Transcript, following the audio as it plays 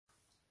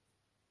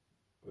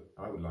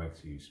I would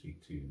like to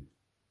speak to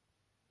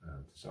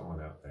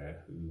someone out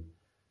there who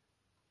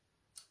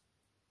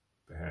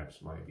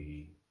perhaps might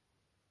be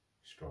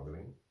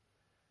struggling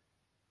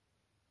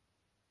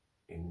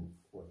in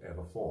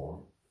whatever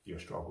form your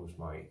struggles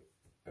might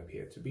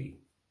appear to be.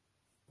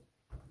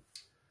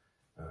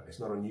 It's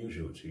not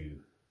unusual to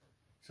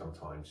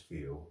sometimes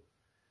feel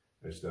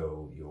as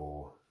though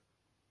your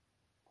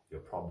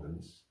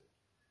problems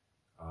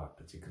are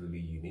particularly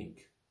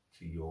unique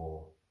to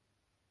your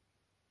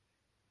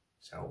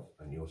self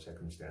and your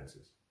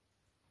circumstances.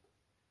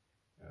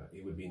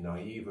 It would be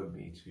naive of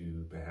me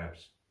to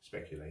perhaps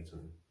speculate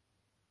on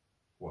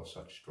what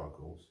such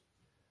struggles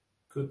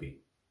could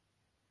be.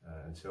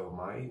 And so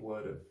my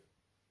word of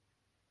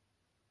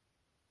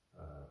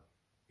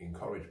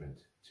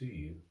encouragement to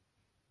you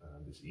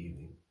this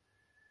evening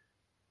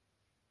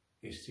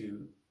is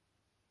to,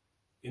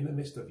 in the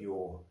midst of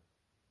your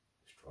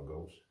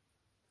struggles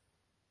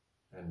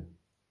and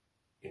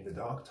in the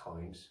dark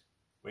times,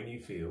 when you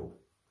feel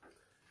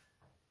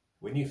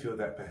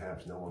that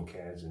perhaps no one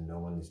cares and no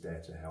one is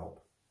there to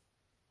help,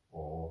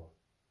 or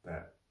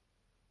that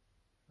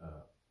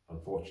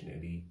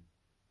unfortunately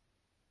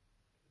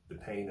the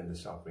pain and the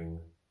suffering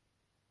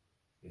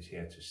is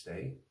here to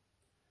stay,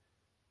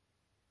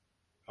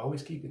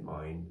 always keep in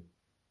mind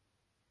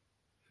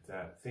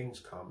that things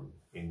come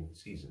in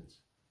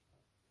seasons,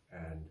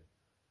 and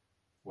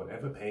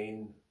whatever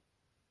pain,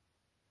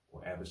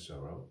 whatever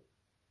sorrow,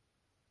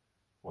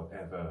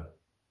 whatever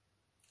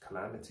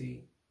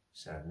calamity,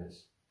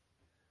 sadness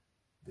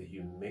that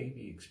you may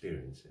be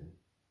experiencing,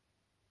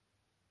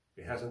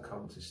 it hasn't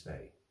come to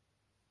stay.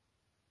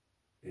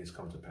 It has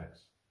come to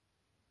pass.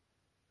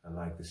 And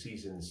like the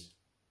seasons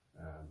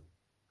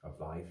of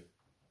life,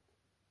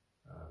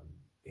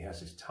 it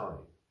has its time.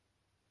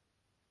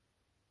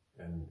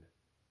 And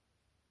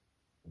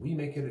we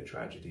make it a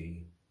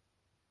tragedy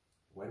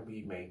when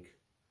we make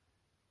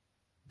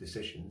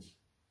decisions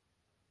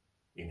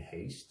in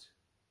haste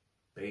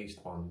based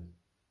on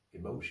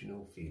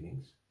emotional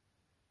feelings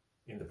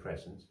in the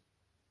present,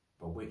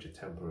 but which are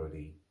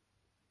temporarily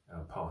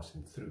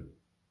passing through.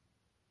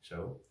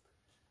 So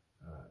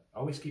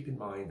always keep in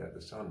mind that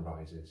the sun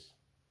rises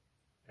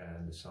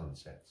and the sun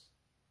sets.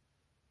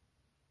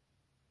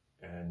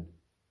 And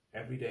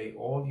every day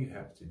all you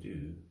have to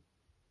do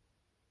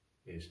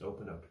is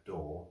open up the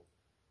door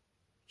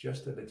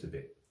just a little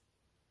bit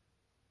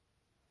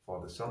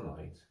for the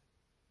sunlight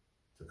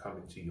to come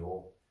into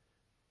your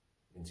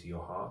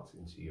heart,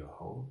 into your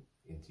home,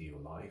 into your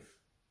life,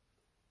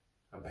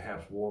 and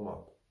perhaps warm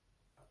up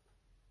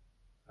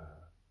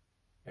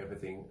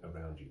everything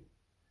around you.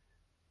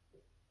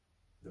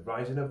 The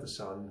rising of the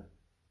sun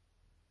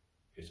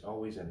is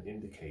always an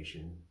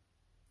indication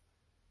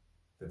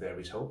that there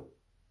is hope,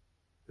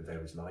 that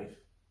there is life,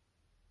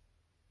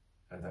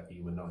 and that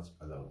you are not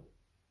alone.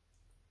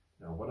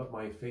 Now, one of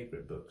my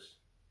favorite books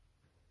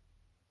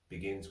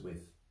begins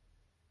with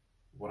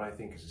what I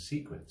think is a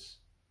sequence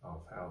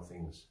of how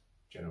things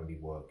generally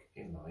work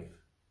in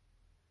life.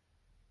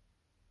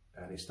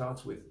 And it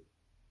starts with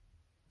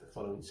the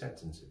following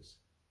sentences.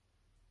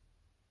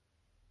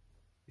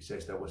 It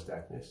says, there was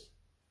darkness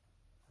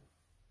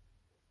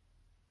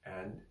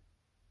and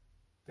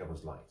there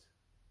was light.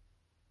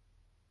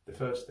 The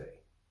first day.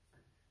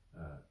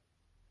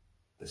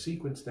 The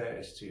sequence there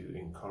is to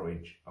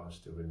encourage us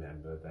to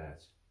remember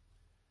that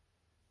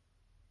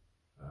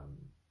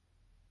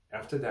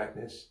after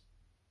darkness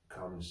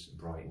comes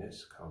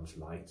brightness, comes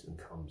light, and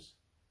comes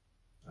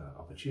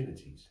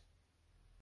opportunities.